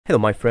Hello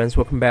my friends,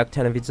 welcome back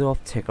to another video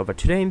of Tech Over.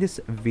 Today in this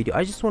video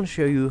I just want to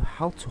show you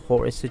how to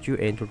hot reset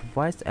your Android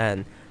device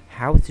and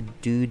how to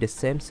do the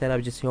same setup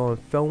just on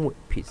phone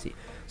with PC.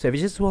 So if you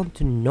just want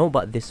to know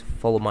about this,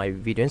 follow my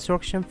video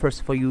instruction.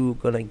 First of all, you're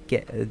gonna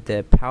get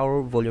the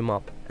power volume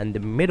up and the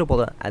middle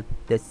button at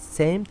the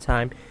same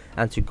time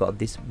until you got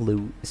this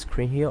blue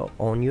screen here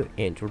on your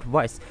Android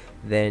device.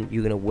 Then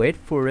you're gonna wait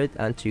for it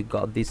until you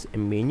got this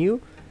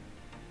menu.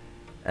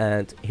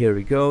 And here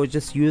we go,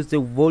 just use the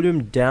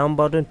volume down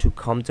button to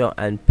come down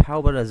and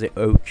power button as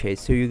okay.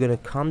 So you're gonna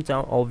come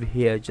down over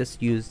here,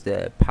 just use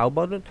the power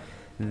button,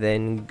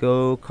 then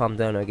go come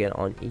down again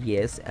on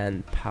yes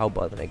and power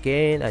button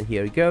again. And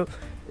here we go,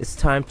 it's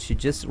time to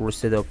just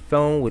reset the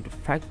phone with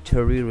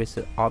factory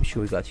reset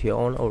option we got here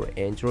on our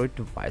Android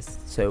device.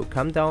 So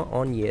come down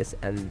on yes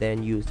and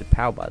then use the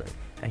power button,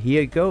 and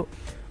here you go,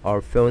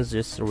 our phone's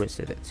just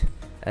reset it.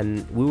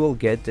 And we will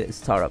get the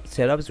startup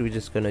setups. We're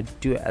just gonna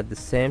do it at the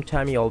same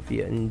time you'll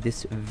be in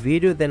this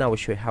video, then I will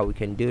show you how we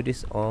can do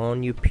this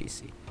on your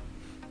PC.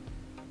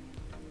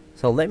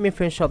 So let me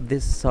finish up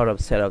this startup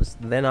setups,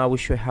 then I will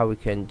show you how we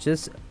can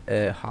just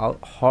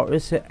hard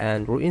reset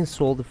and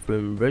reinstall the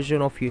firmware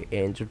version of your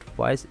Android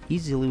device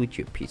easily with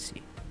your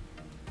PC.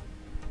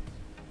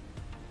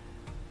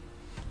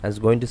 And it's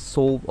going to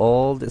solve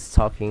all the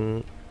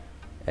stocking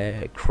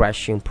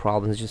crashing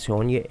problems just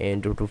on your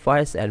Android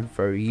device, and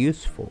very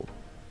useful.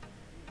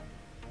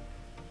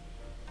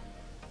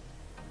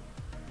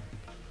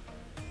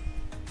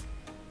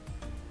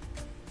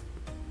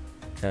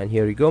 And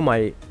here you go,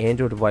 my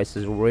Android device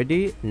is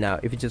ready. Now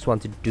if you just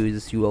want to do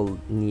this, you will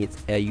need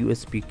a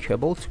USB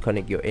cable to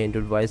connect your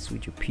Android device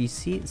with your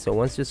PC. So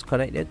once it's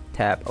connected,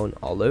 tap on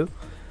allow,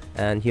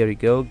 and here you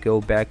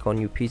go back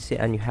on your PC,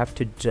 and you have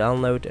to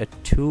download a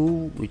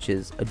tool which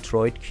is a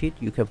Droid kit.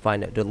 You can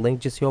find the link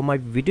just here on my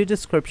video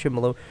description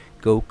below.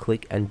 Go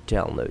click and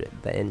download it,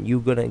 then you're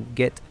gonna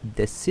get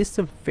the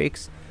system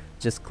fix.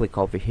 Just click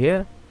over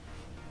here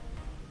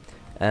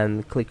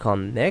and click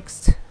on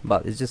next,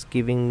 but it's just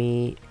giving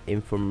me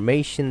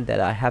information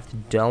that I have to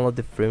download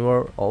the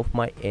firmware of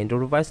my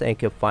Android device, and you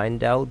can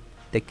find out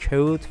the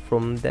code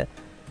from the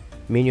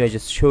menu I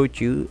just showed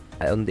you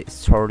on the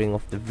starting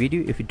of the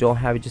video. If you don't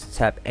have it, just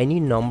tap any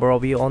number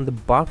over here on the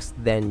box,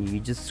 then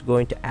you're just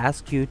going to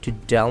ask you to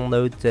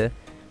download the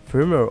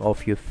firmware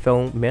of your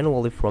phone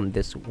manually from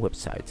this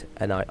website,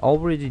 and I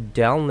already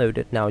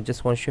downloaded. Now I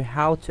just want to show you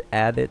how to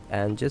add it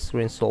and just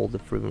reinstall the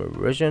firmware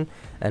version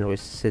and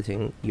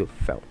resetting your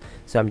phone.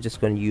 So I'm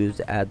just going to use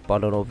the add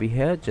button over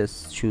here,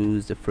 just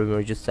choose the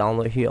firmware, just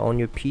download here on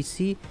your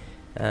PC,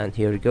 and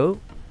here we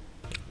go.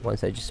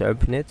 Once I just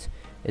open it,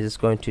 it's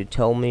just going to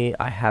tell me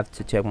I have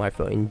to take my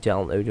phone in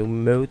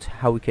downloading mode.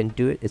 How we can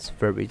do it, it's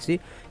very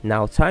easy.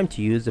 Now time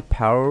to use the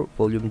power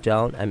volume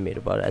down and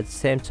middle button at the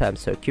same time,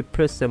 so keep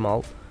press them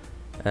all.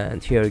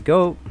 And here we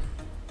go,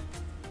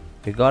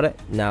 you got it.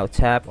 Now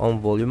tap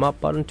on volume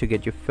up button to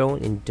get your phone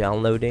in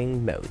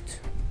downloading mode.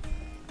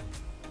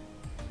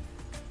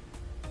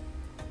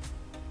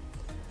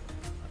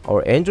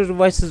 Our Android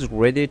device is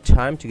ready.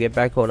 Time to get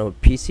back on our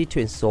PC to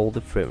install the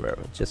firmware.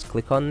 Just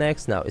click on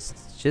next. Now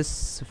it's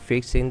just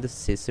fixing the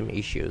system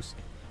issues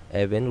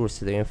even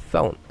resetting your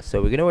phone, so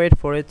we're gonna wait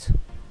for it.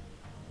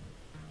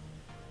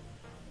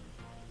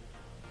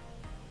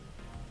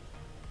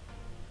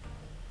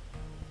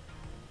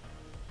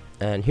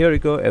 And here we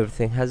go,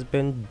 everything has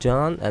been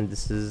done, and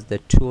this is the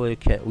tool you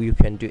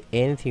can do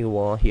anything you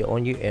want here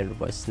on your Android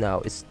device. Now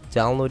it's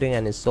downloading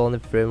and installing the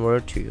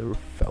firmware to your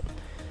phone.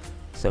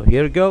 So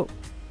here we go,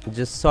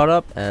 just start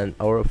up and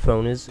our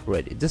phone is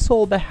ready. This is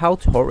all about how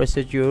to hot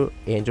reset your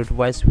Android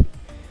device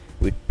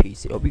with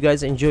PC. Hope you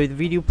guys enjoyed the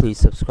video. Please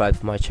subscribe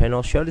to my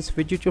channel, share this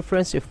video to your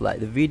friends. If you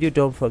like the video,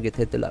 don't forget to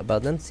hit the like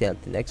button. See you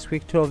until next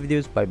week to our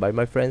videos. Bye bye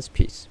my friends,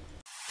 peace.